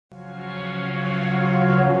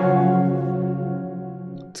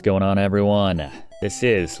What's going on, everyone? This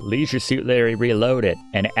is Leisure Suit Larry Reloaded,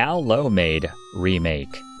 an Lowe made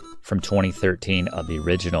remake from 2013 of the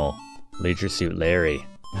original Leisure Suit Larry.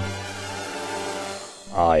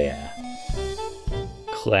 Oh yeah.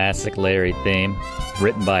 Classic Larry theme,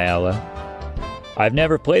 written by Lowe. I've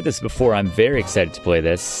never played this before. I'm very excited to play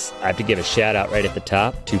this. I have to give a shout out right at the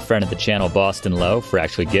top to friend of the channel, Boston Lowe, for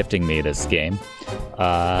actually gifting me this game.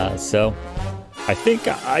 So I think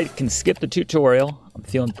I can skip the tutorial. I'm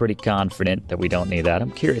feeling pretty confident that we don't need that.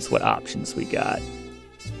 I'm curious what options we got.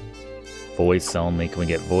 Voice only. Can we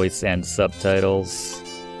get voice and subtitles?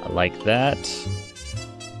 I like that.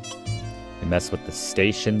 We mess with the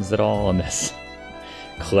stations at all on this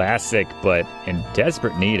classic but in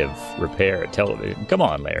desperate need of repair television. Come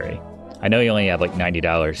on, Larry. I know you only have like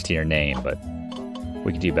 $90 to your name, but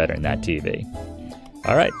we could do better than that TV.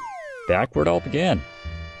 All right, back where it all began.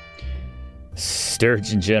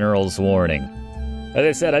 Sturgeon General's warning. As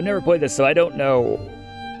I said, I've never played this, so I don't know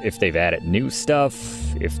if they've added new stuff,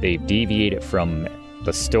 if they've deviated from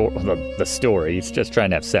the story. It's just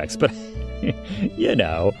trying to have sex, but you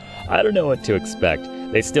know, I don't know what to expect.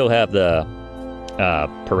 They still have the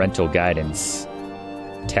parental guidance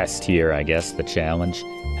test here, I guess, the challenge.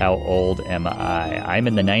 How old am I? I'm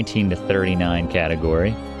in the 19 to 39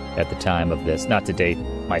 category at the time of this. Not to date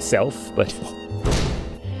myself, but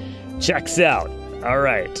checks out. All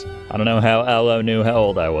right. I don't know how Lowe knew how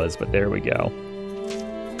old I was, but there we go.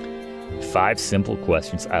 5 simple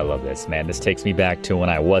questions. I love this, man. This takes me back to when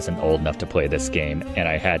I wasn't old enough to play this game, and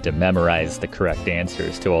I had to memorize the correct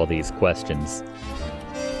answers to all these questions.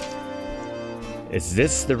 Is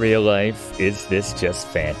this the real life? Is this just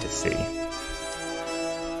fantasy?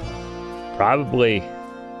 Probably.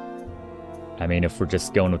 I mean, if we're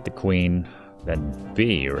just going with the queen, then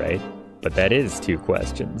B, right? But that is 2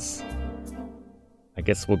 questions. I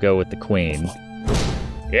guess we'll go with the queen.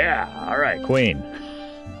 Yeah, all right, queen.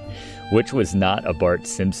 Which was not a Bart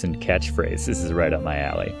Simpson catchphrase. This is right up my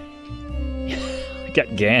alley. We got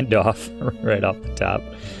Gandalf right off the top.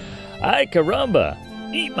 Ay caramba,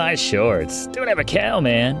 eat my shorts. Don't have a cow,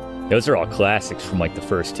 man. Those are all classics from like the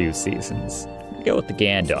first 2 seasons. We'll go with the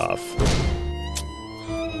Gandalf.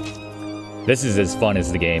 This is as fun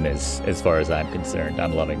as the game is, as far as I'm concerned.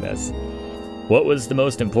 I'm loving this. What was the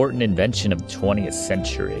most important invention of the 20th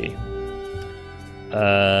century?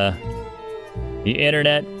 The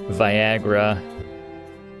internet, Viagra,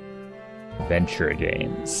 venture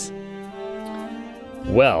games.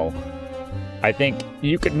 Well, I think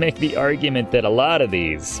you could make the argument that a lot of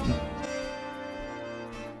these,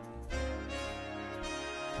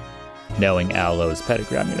 knowing Lowe's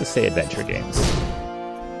pedigree, I'm going to say adventure games.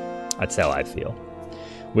 That's how I feel.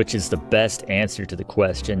 Which is the best answer to the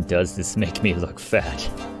question, does this make me look fat?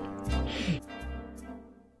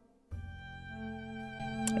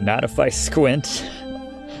 Not if I squint,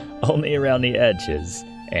 only around the edges.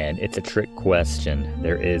 And it's a trick question.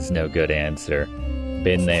 There is no good answer.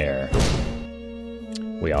 Been there.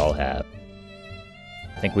 We all have.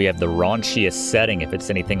 I think we have the raunchiest setting if it's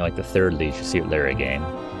anything like the 3rd Leisure Suit Larry game.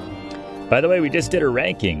 By the way, we just did a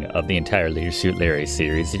ranking of the entire Leisure Suit Larry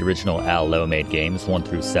series, the original Lowe made games, 1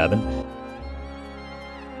 through 7.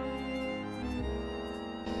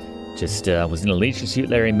 Just was in a Leisure Suit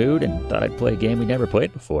Larry mood and thought I'd play a game we never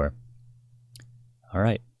played before. All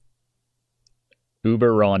right.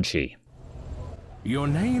 Uber raunchy. Your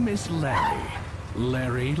name is Larry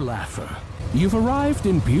Laffer. You've arrived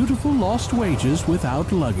in beautiful Lost Wages without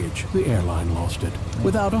luggage. The airline lost it.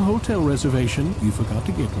 Without a hotel reservation, you forgot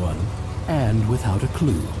to get one. And without a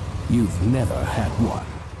clue, you've never had one.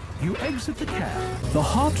 You exit the cab. The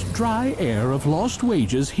hot, dry air of Lost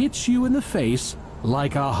Wages hits you in the face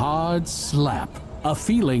like a hard slap. A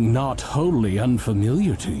feeling not wholly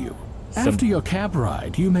unfamiliar to you. After your cab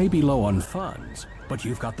ride, you may be low on funds, but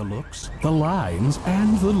you've got the looks, the lines,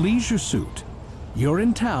 and the leisure suit. You're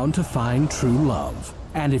in town to find true love.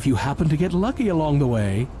 And if you happen to get lucky along the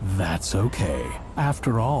way, that's okay.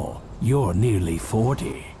 After all, you're nearly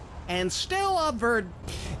 40. And still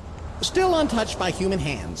still untouched by human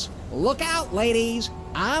hands. Look out, ladies.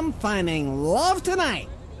 I'm finding love tonight.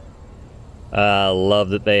 Love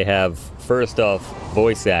that they have, first off,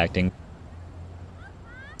 voice acting.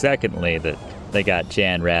 Secondly, that they got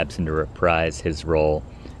Jan Rabson to reprise his role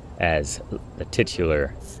as the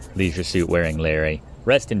titular Leisure Suit wearing Larry.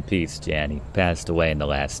 Rest in peace, Jan. He passed away in the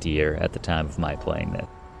last year at the time of my playing this.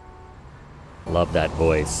 Love that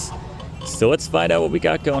voice. So let's find out what we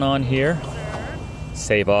got going on here.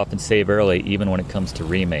 Save off and save early, even when it comes to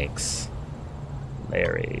remakes.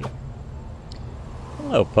 Larry.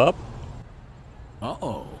 Hello, pup.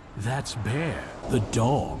 Uh-oh, that's Bear, the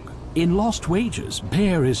dog. In Lost Wages,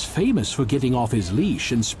 Bear is famous for getting off his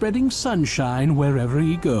leash and spreading sunshine wherever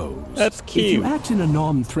he goes. That's cute. If you act in a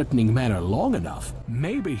non-threatening manner long enough,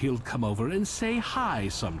 maybe he'll come over and say hi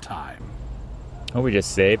sometime. Oh, we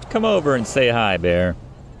just saved. Come over and say hi, Bear.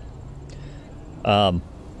 What?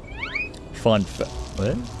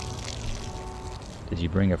 Did you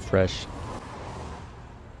bring a fresh...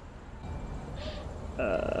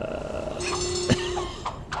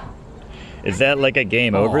 Is that like a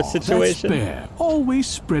game over situation? That's Bear, always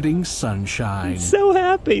spreading sunshine. He's so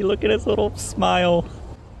happy. Look at his little smile.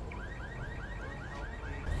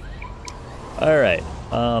 Alright,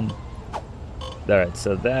 alright,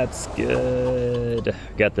 so that's good.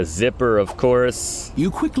 Got the zipper, of course. You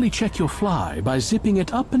quickly check your fly by zipping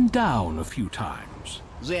it up and down a few times.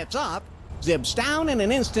 Zips up, zips down in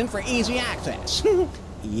an instant for easy access.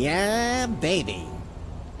 Yeah, baby.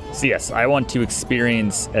 So yes, I want to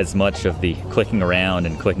experience as much of the clicking around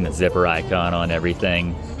and clicking the zipper icon on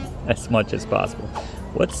everything as much as possible.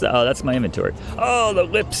 What's, oh, that's my inventory. Oh, the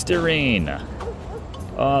Listerine.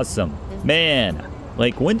 Awesome. Man,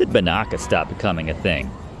 like when did Banaka stop becoming a thing?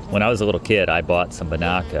 When I was a little kid, I bought some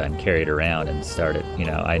Banaka and carried it around and started, you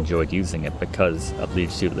know, I enjoyed using it because of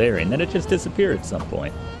Leech Suit Larry, and then it just disappeared at some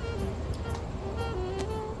point.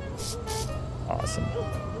 Awesome.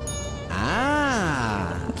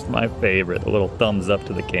 Ah. It's my favorite, the little thumbs up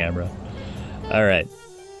to the camera. All right.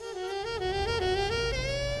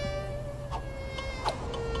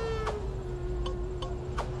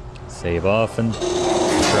 Save often.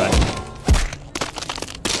 Try.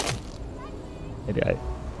 Maybe I... All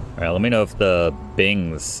right, let me know if the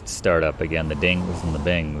bings start up again, the dings and the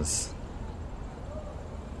bings.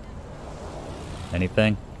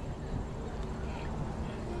 Anything?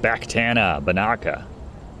 Bactana, Banaka. A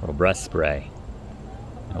little breath spray.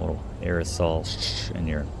 A little aerosol in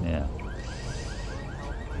your, yeah.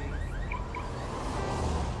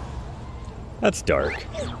 That's dark.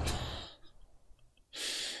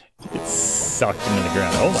 It's sucked into the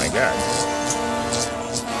ground. Oh my god.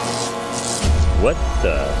 What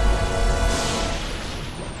the?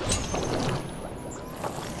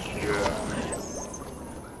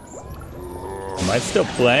 Am I still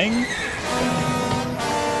playing?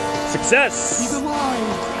 Success! He's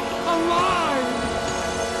alive! Alive!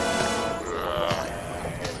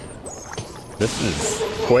 This is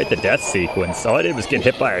quite the death sequence. All I did was get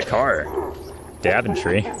hit by a car.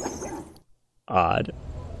 Daventry. Odd.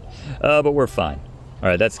 But we're fine.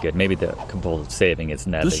 Alright, that's good. Maybe the compulsive saving isn't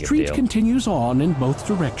that big a deal. The street continues on in both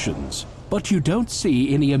directions, but you don't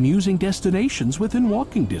see any amusing destinations within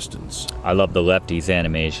walking distance. I love the Lefty's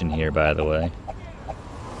animation here, by the way.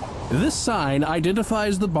 This sign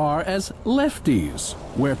identifies the bar as Lefty's,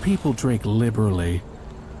 where people drink liberally.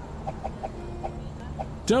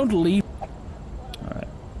 Don't leave. Alright.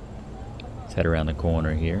 Let's head around the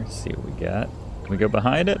corner here, see what we got. Can we go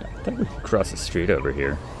behind it? I thought we could cross the street over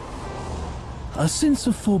here. A sense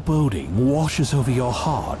of foreboding washes over your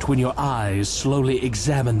heart when your eyes slowly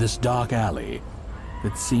examine this dark alley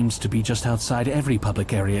that seems to be just outside every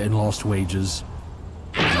public area in Lost Wages.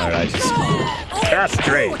 Alright, just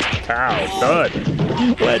castrate. Ow, good.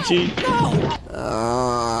 Wedgie.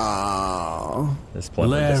 Oh. At this point,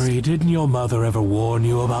 Larry, didn't your mother ever warn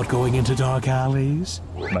you about going into dark alleys?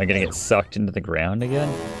 am I gonna get sucked into the ground again?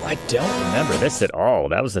 I don't remember this at all.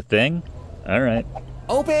 That was a thing? Alright.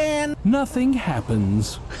 Open! Nothing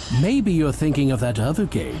happens. Maybe you're thinking of that other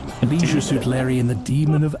game, Leisure Suit Larry and the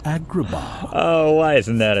Demon of Agrabah. Oh, why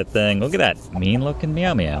isn't that a thing? Look at that mean-looking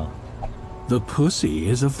meow meow. The pussy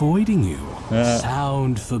is avoiding you.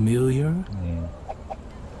 Sound familiar?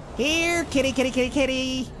 Here, kitty, kitty, kitty,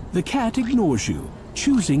 kitty. The cat ignores you,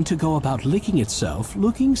 choosing to go about licking itself,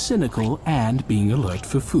 looking cynical and being alert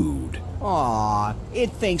for food. Aw,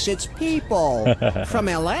 it thinks it's people from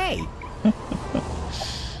L.A.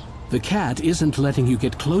 The cat isn't letting you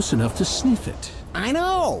get close enough to sniff it. I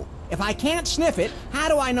know. If I can't sniff it, how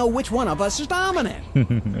do I know which one of us is dominant?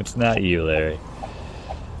 It's not you, Larry.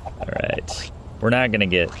 Alright. We're not gonna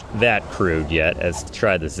get that crude yet, as to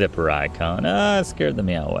try the zipper icon. Ah, scared the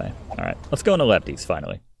meow away. Alright, let's go into Lefty's,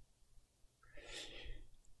 finally.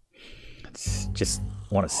 Let's just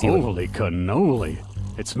want to see what... Holy cannoli.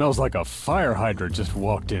 It smells like a fire hydrant just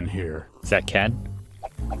walked in here. Is that Ken?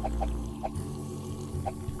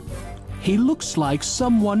 He looks like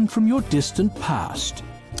someone from your distant past,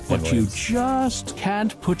 but you just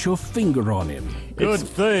can't put your finger on him. Good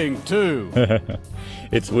thing, too.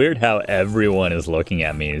 It's weird how everyone is looking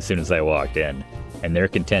at me as soon as I walked in, and they're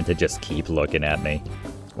content to just keep looking at me.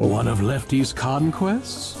 One of Lefty's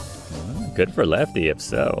conquests? Good for Lefty, if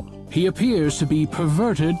so. He appears to be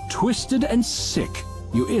perverted, twisted, and sick.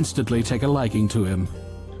 You instantly take a liking to him.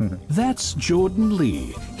 That's Jordan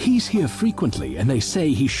Lee. He's here frequently, and they say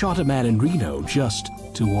he shot a man in Reno just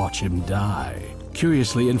to watch him die.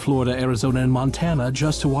 Curiously, in Florida, Arizona, and Montana,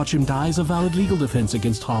 just to watch him die is a valid legal defense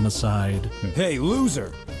against homicide. Hey,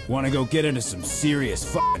 loser! Wanna go get into some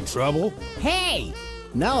serious f***ing trouble? Hey!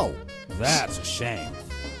 No. That's a shame.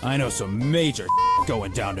 I know some major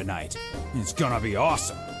going down tonight. It's gonna be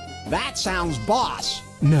awesome. That sounds boss.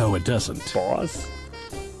 No, it doesn't. Boss?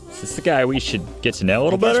 Is this the guy we should get to know a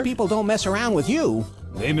little I guess better? people don't mess around with you.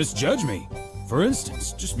 They misjudge me. For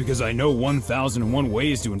instance, just because I know 1001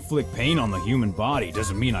 ways to inflict pain on the human body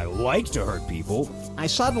doesn't mean I like to hurt people. I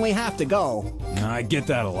suddenly have to go. I get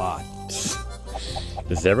that a lot.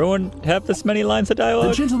 Does everyone have this many lines of The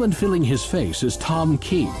dialogue? gentleman filling his face is Tom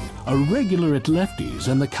King, a regular at Lefty's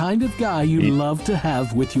and the kind of guy you love to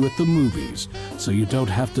have with you at the movies, so you don't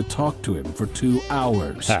have to talk to him for 2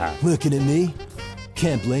 hours. Ha. Looking at me?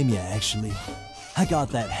 Can't blame you, actually. I got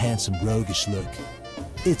that handsome, roguish look.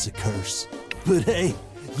 It's a curse. But hey,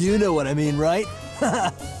 you know what I mean, right?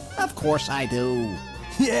 Of course I do.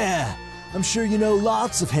 Yeah, I'm sure you know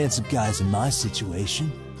lots of handsome guys in my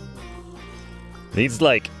situation. These,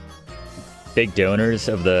 like, big donors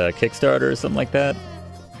of the Kickstarter or something like that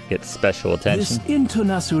get special This attention.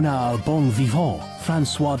 international bon vivant,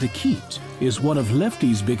 Francois de Quitte, is one of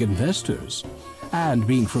Lefty's big investors. And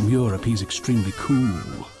being from Europe, he's extremely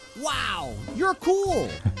cool. Wow, you're cool.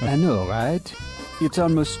 I know, right? It's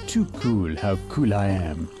almost too cool how cool I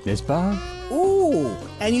am, n'est-ce pas? Ooh,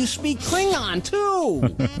 and you speak Klingon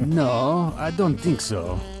too. No, I don't think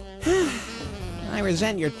so. I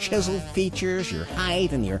resent your chiseled features, your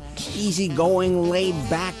height, and your easygoing,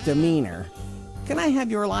 laid-back demeanor. Can I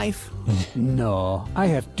have your life? No, I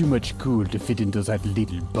have too much cool to fit into that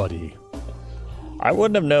little body. I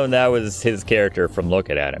wouldn't have known that was his character from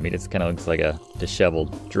looking at him. He just kind of looks like a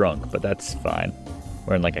disheveled drunk, but that's fine.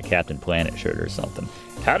 Wearing like a Captain Planet shirt or something.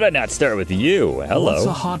 How did I not start with you? Hello. What's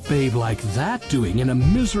a hot babe like that doing in a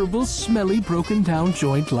miserable, smelly, broken-down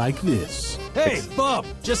joint like this? Hey, Bub,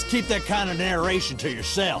 just keep that kind of narration to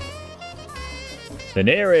yourself. The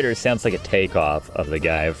narrator sounds like a takeoff of the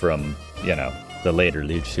guy from, you know, the later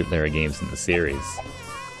Larry games in the series.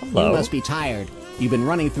 Hello. You must be tired. You've been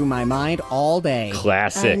running through my mind all day.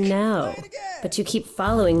 Classic. I know, but you keep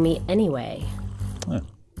following me anyway.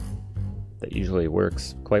 That usually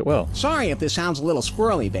works quite well. Sorry if this sounds a little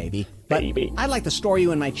squirrely, baby, but Baby. I'd like to store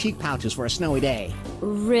you in my cheek pouches for a snowy day.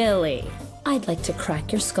 Really? I'd like to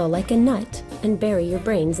crack your skull like a nut and bury your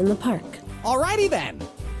brains in the park. Alrighty then.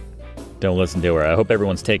 Don't listen to her. I hope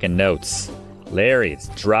everyone's taking notes. Larry's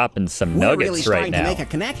dropping some We're nuggets really right starting to now. make a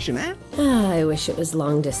connection, huh? I wish it was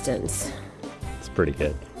long distance. It's pretty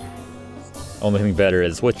good. Only thing better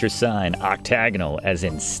is, what's your sign? Octagonal, as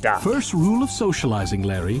in stop. First rule of socializing,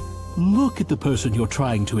 Larry. Look at the person you're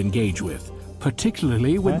trying to engage with,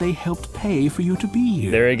 particularly when they helped pay for you to be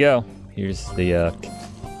here. There you go. Here's the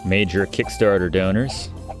major Kickstarter donors.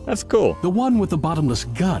 That's cool. The one with the bottomless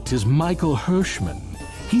gut is Michael Hirschman.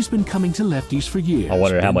 He's been coming to Lefty's for years. I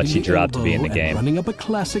wonder how much he bending dropped to be in the elbow and game. running up a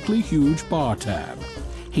classically huge bar tab.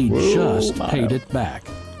 He Whoa, just Milo. paid it back,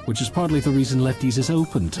 which is partly the reason Lefty's is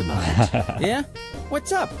open tonight. Yeah?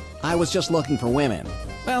 What's up? I was just looking for women.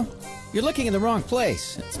 Well, you're looking in the wrong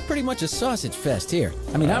place. It's pretty much a sausage fest here.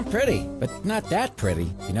 I mean, I'm pretty, but not that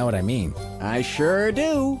pretty, if you know what I mean. I sure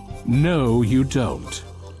do. No, you don't.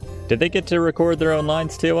 Did they get to record their own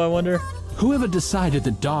lines too, I wonder? Whoever decided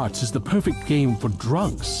that darts is the perfect game for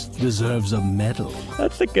drunks deserves a medal.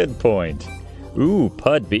 That's a good point. Ooh,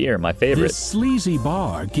 Pud beer, my favorite. This sleazy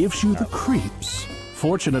bar gives you the creeps.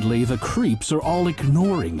 Fortunately, the creeps are all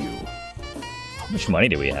ignoring you. How much money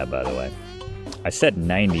do we have, by the way? I said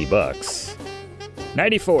 $90.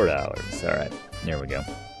 $94. All right, there we go.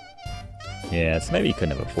 Yeah, so maybe you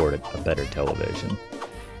couldn't have afforded a better television.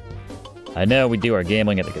 I know we do our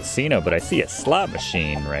gambling at the casino, but I see a slot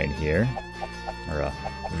machine right here. Or a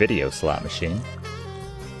video slot machine.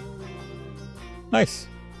 Nice.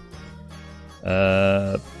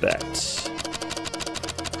 Bet.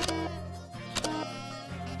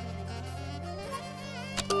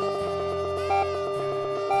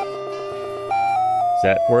 Is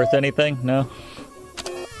that worth anything? No?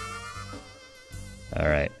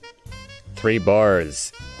 Alright. 3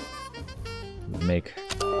 bars. Make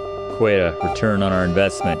quite a return on our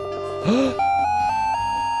investment.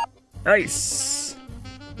 Nice!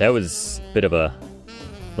 That was a bit of a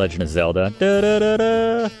Legend of Zelda. Da, da, da,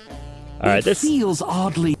 da. Alright, It feels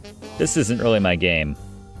oddly. this isn't really my game.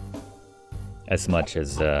 As much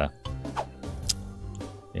as,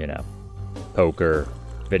 you know, poker,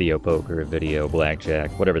 video poker, video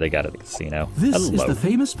blackjack, whatever they got at the casino. This is Hello. the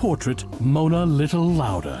famous portrait, Mona Little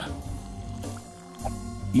Lauda.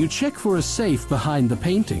 You check for a safe behind the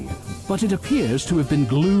painting, but it appears to have been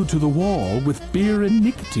glued to the wall with beer and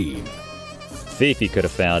nicotine. Fifi could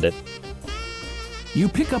have found it. You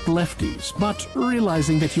pick up Lefty's, but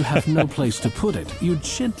realizing that you have no place to put it, you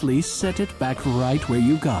gently set it back right where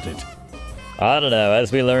you got it. I don't know,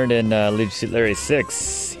 as we learned in Larry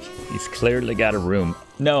 6, he's clearly got a room.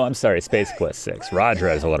 No, I'm sorry, Space Quest 6. Roger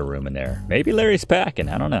has a lot of room in there. Maybe Larry's packing,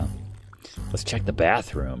 I don't know. Let's check the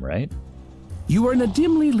bathroom, right? You are in a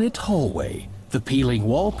dimly lit hallway. The peeling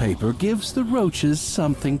wallpaper gives the roaches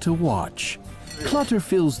something to watch. Clutter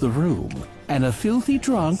fills the room, and a filthy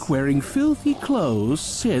drunk wearing filthy clothes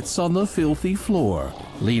sits on the filthy floor,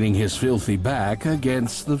 leaning his filthy back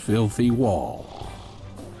against the filthy wall.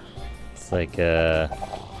 It's like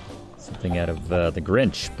something out of The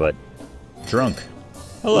Grinch, but drunk.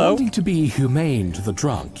 Hello. Wanting to be humane to the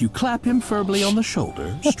drunk, you clap him firmly on the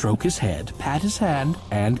shoulder, stroke his head, pat his hand,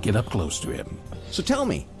 and get up close to him. So tell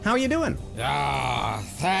me, how are you doing? Ah,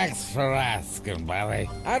 thanks for asking, buddy.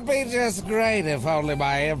 I'd be just great if only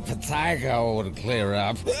my impetigo would clear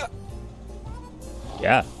up.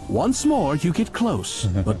 Yeah. Once more, you get close,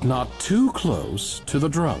 but not too close to the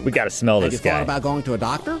drunk. We gotta smell Have this you guy. thought about going to a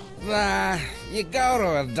doctor? Nah, you go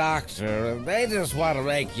to a doctor and they just want to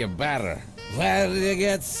make you better. Then you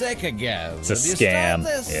get sick again. It's a and you scam,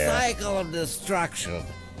 start this yeah. cycle of destruction.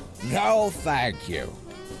 No, thank you.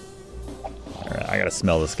 Alright, I gotta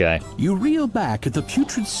smell this guy. You reel back at the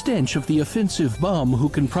putrid stench of the offensive bum who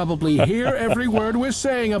can probably hear every word we're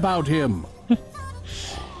saying about him.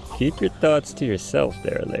 Keep your thoughts to yourself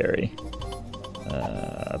there, Larry.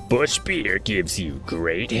 Bush beer gives you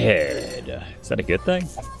great head. Is that a good thing?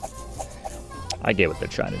 I get what they're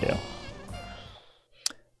trying to do.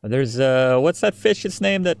 There's, what's that fish's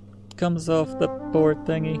name that comes off the board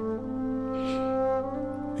thingy?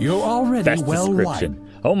 You're already Best well description.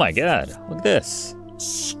 wiped. Oh my god, look at this.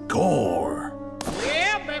 Score.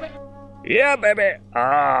 Yeah, baby!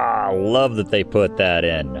 Ah, love that they put that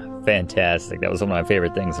in. Fantastic. That was one of my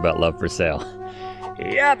favorite things about Love for Sale.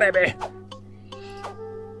 Yeah, baby!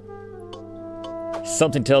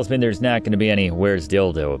 Something tells me there's not going to be any Where's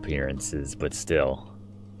Dildo appearances, but still.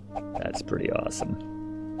 That's pretty awesome.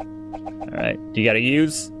 Alright, do you gotta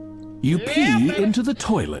use? You pee into the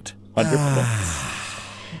toilet. 100 points.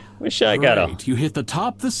 Wish I got a... Great. You hit the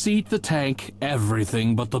top, the seat, the tank,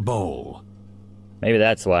 everything but the bowl. Maybe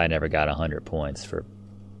that's why I never got 100 points for...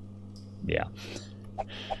 Yeah.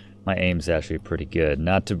 My aim's actually pretty good.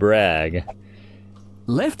 Not to brag.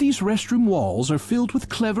 Lefty's restroom walls are filled with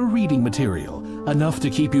clever reading material, enough to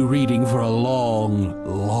keep you reading for a long,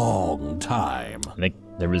 long time. I think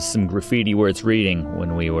there was some graffiti where it's reading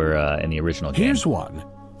when we were in the original game. Here's one.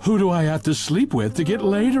 Who do I have to sleep with to get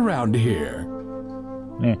laid around here?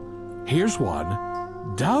 Eh. Here's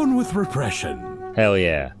one. Down with repression. Hell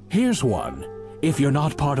yeah. Here's one. If you're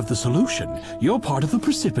not part of the solution, you're part of the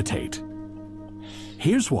precipitate.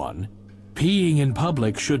 Here's one. Peeing in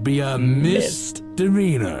public should be a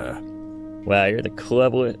misdemeanor. Wow, you're the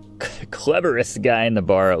cleverest guy in the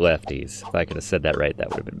bar at Lefty's. If I could have said that right, that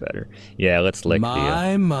would have been better. Yeah, let's lick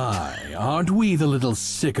My, aren't we the little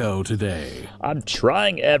sicko today? I'm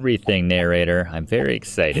trying everything, narrator. I'm very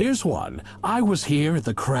excited. Here's one. I was here at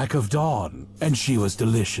the crack of dawn, and she was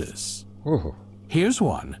delicious. Ooh. Here's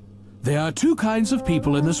one. There are two kinds of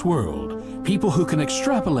people in this world. People who can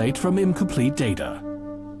extrapolate from incomplete data.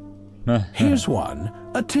 Here's one.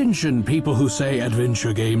 Attention, people who say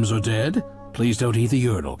adventure games are dead. Please don't eat the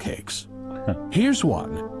urinal cakes. Here's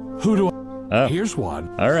one. Who do I... Oh. Here's one.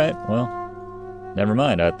 All right, well, never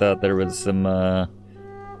mind. I thought there was some, All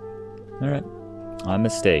right, I'm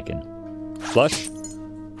mistaken. Flush?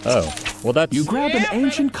 Oh, well that's... You grab an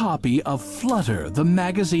ancient copy of Flutter, the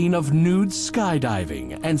magazine of nude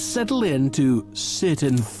skydiving, and settle in to sit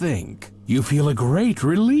and think. You feel a great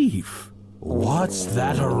relief. What's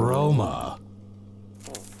that aroma?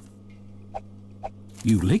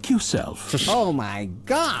 You lick yourself. Oh my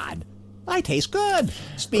god! I taste good!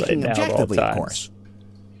 Speaking Right now, of all objectively, of times. course.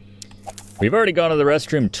 We've already gone to the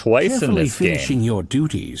restroom twice in Carefully this finishing game. your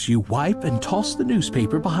duties, you wipe and toss the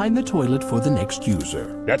newspaper behind the toilet for the next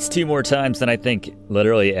user. That's 2 more times than I think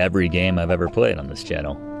literally every game I've ever played on this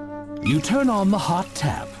channel. You turn on the hot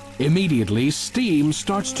tap. Immediately, steam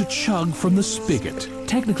starts to chug from the spigot.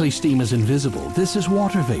 Technically, steam is invisible. This is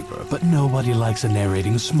water vapor, but nobody likes a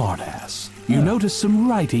narrating smartass. You notice some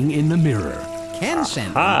writing in the mirror. Ken sent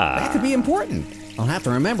me. Aha. That could be important. I'll have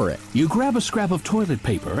to remember it. You grab a scrap of toilet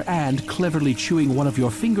paper and, cleverly chewing one of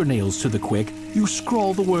your fingernails to the quick, you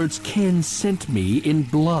scrawl the words "Ken sent me" in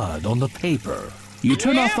blood on the paper. You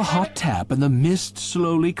turn off the hot tap and the mist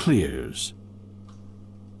slowly clears.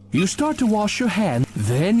 You start to wash your hands,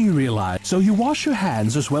 then you realize, so you wash your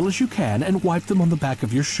hands as well as you can and wipe them on the back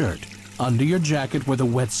of your shirt, under your jacket where the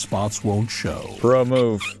wet spots won't show. Pro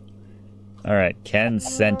move. Alright, Ken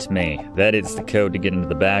sent me. That is the code to get into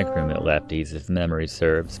the back room at Lefty's, if memory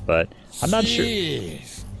serves, but I'm not sure.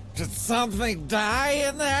 Jeez. Did something die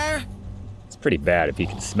in there? It's pretty bad if you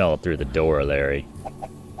can smell it through the door, Larry.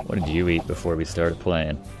 What did you eat before we started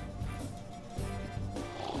playing?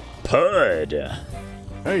 Pud!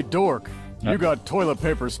 Hey, dork. You got toilet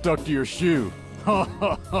paper stuck to your shoe. Ha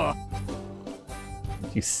ha ha.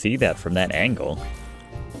 You see that from that angle?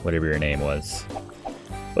 Whatever your name was.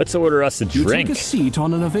 Let's order us a drink. You take a seat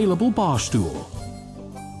on an available bar stool.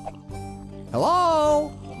 Hello?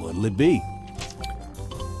 What'll it be?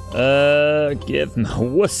 Give him a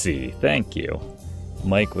wussy, thank you.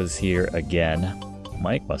 Mike was here again.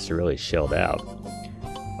 Mike must have really shelled out.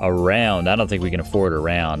 A round, I don't think we can afford a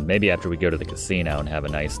round. Maybe after we go to the casino and have a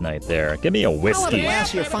nice night there. Give me a I'll have a whiskey. glass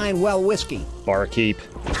of your fine well whiskey. Barkeep.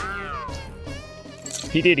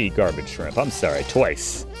 He did eat garbage shrimp, I'm sorry,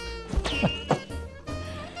 twice.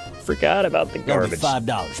 Forgot about the garbage.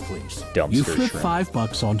 $5, please. Dumpster You flip shrimp.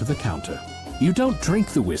 $5 onto the counter. You don't drink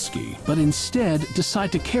the whiskey, but instead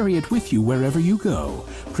decide to carry it with you wherever you go,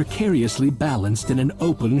 precariously balanced in an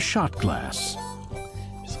open shot glass.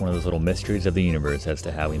 Just one of those little mysteries of the universe as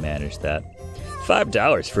to how we managed that.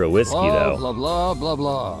 $5 for a whiskey, Blah, though. blah, blah, blah,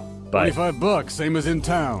 blah. Bye. $25, same as in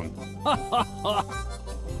town.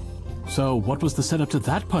 So, what was the setup to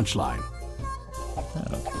that punchline?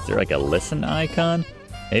 Is there like a listen icon?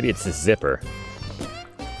 Maybe it's a zipper.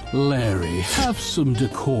 Larry, have some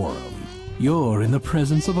decorum. You're in the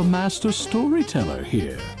presence of a master storyteller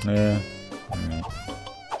here. Yeah. Alright.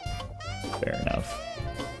 Fair enough.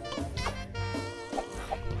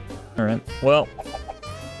 Alright, well.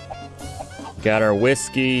 Got our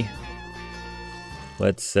whiskey.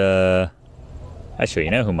 Let's, actually,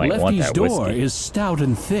 you know who might want Lefty's that door whiskey? is stout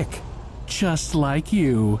and thick, just like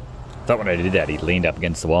you. Thought when I did that, he leaned up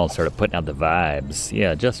against the wall and started putting out the vibes.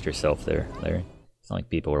 Yeah, adjust yourself there, Larry. It's not like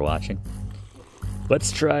people were watching.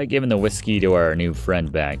 Let's try giving the whiskey to our new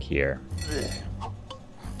friend back here.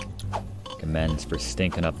 Amends for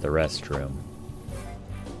stinking up the restroom.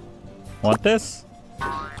 Want this?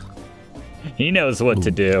 He knows what to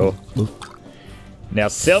do. Now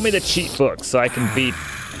sell me the cheat book so I can beat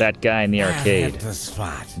that guy in the arcade. I hit the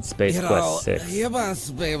spot. In Space Quest 6. You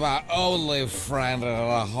must be my only friend in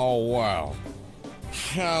the whole world.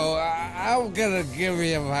 So I'm gonna give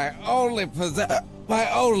you my only possession,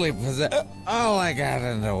 all I got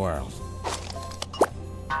in the world.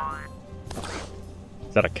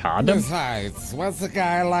 Is that a condom? Besides, what's a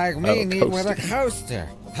guy like me need with a coaster?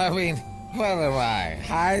 I mean, what am I,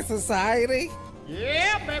 high society?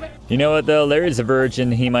 Yeah, baby. You know what though? Larry's a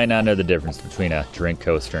virgin. He might not know the difference between a drink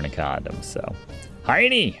coaster and a condom, so.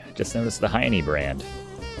 Heine! Just noticed the Heine brand.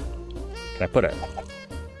 Can I put it?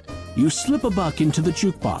 You slip a buck into the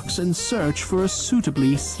jukebox and search for a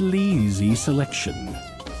suitably sleazy selection.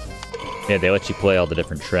 Yeah, they let you play all the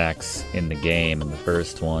different tracks in the game in the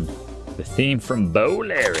first one. The theme from Bo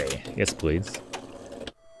Larry. Yes, please.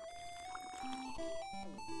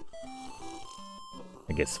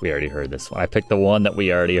 I guess we already heard this one. I picked the one that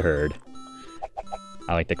we already heard.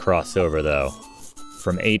 I like the crossover though.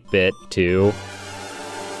 From 8-bit to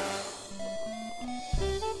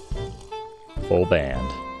full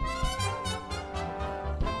band.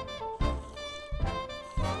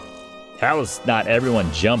 How is not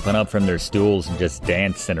everyone jumping up from their stools and just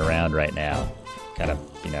dancing around right now? Kind of,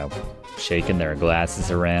 you know, shaking their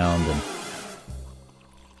glasses around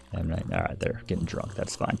and alright, they're getting drunk,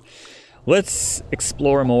 that's fine. Let's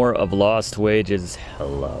explore more of Lost Wages.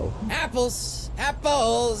 Hello. Apples,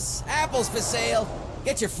 apples, apples for sale.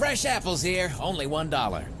 Get your fresh apples here, only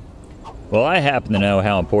 $1. Well, I happen to know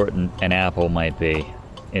how important an apple might be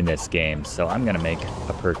in this game, so I'm gonna make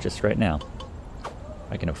a purchase right now.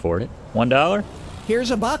 I can afford it. $1?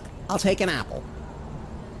 Here's a buck. I'll take an apple.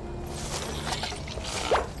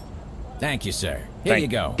 Thank you, sir. Here you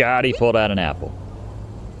go. God, he pulled out an apple.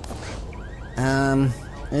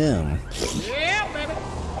 Ew.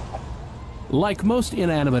 Like most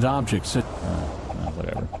inanimate objects,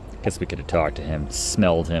 Whatever. Guess we could have talked to him,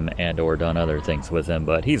 smelled him, and or done other things with him,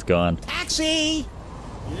 but he's gone. Taxi!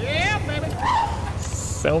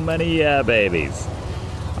 So many yeah babies.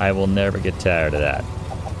 I will never get tired of that.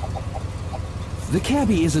 the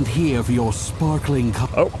cabbie isn't here for your sparkling cup.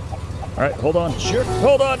 Oh, Alright, hold on. Sure.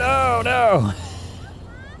 Hold on! Oh, no!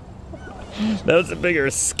 That was a bigger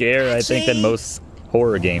scare, I think, than most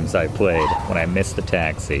horror games I played when I missed the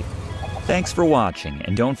taxi. Thanks for watching,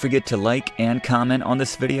 and don't forget to like and comment on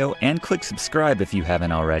this video, and click subscribe if you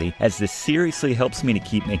haven't already, as this seriously helps me to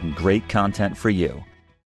keep making great content for you.